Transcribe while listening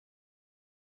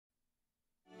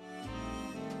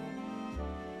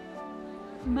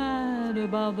mad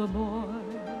about the boy.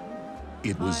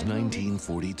 It was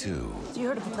 1942. You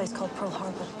heard of a place called Pearl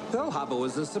Harbor? Pearl Harbor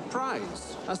was a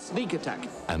surprise, a sneak attack.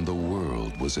 And the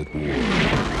world was at war.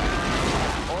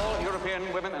 All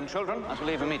European women and children are to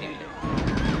leave immediately.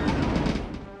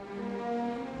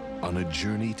 On a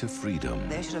journey to freedom.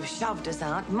 They should have shoved us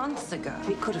out months ago.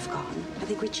 We could have gone. I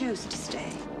think we chose to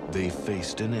stay. They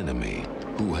faced an enemy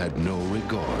who had no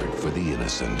regard for the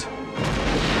innocent.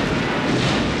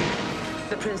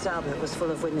 The Prince Albert was full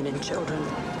of women and children,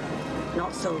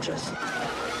 not soldiers.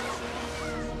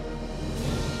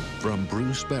 From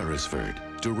Bruce Beresford,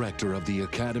 director of the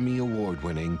Academy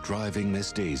Award-winning Driving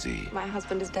Miss Daisy. My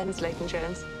husband is Dennis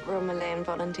Layton-Jones. We're all Malayan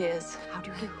volunteers. How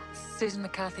do you do? Susan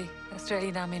McCarthy,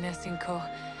 Australian Army Nursing Corps.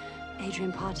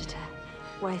 Adrian Partiter,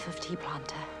 wife of tea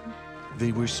planter.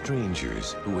 They were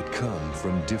strangers who had come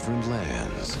from different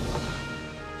lands.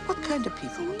 What kind of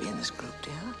people will be in this group,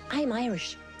 dear? I'm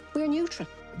Irish. We're neutral.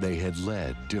 They had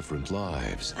led different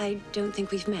lives. I don't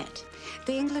think we've met.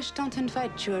 The English don't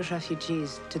invite Jewish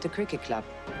refugees to the cricket club.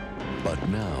 But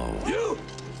now... You!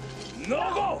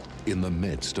 No go! In the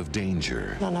midst of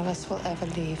danger... None of us will ever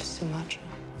leave Sumatra.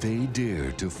 They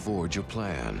dared to forge a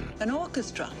plan. An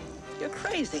orchestra? You're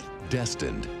crazy.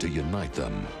 Destined to unite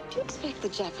them. Do you expect the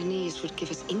Japanese would give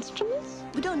us instruments?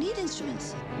 We don't need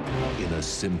instruments. In a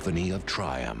symphony of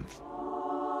triumph.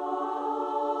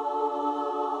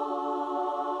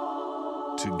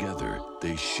 Together,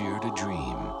 they shared a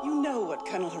dream. You know what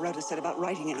Colonel Hirota said about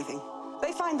writing anything.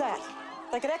 They find that.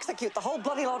 They could execute the whole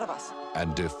bloody lot of us.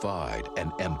 And defied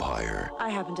an empire. I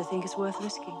happen to think it's worth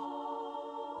risking.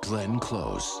 Glenn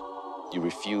Close. You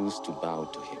refuse to bow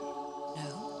to him.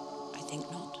 No, I think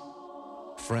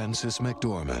not. Francis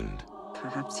McDormand.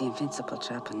 Perhaps the invincible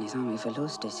Japanese army will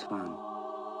lose this one.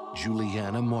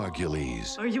 Juliana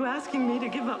Margulies. Are you asking me to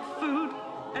give up food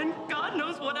and God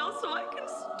knows what else so I can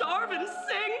starve and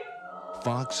sing?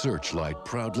 Fox Searchlight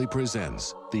proudly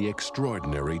presents the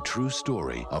extraordinary true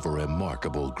story of a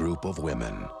remarkable group of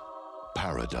women.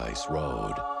 Paradise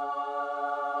Road.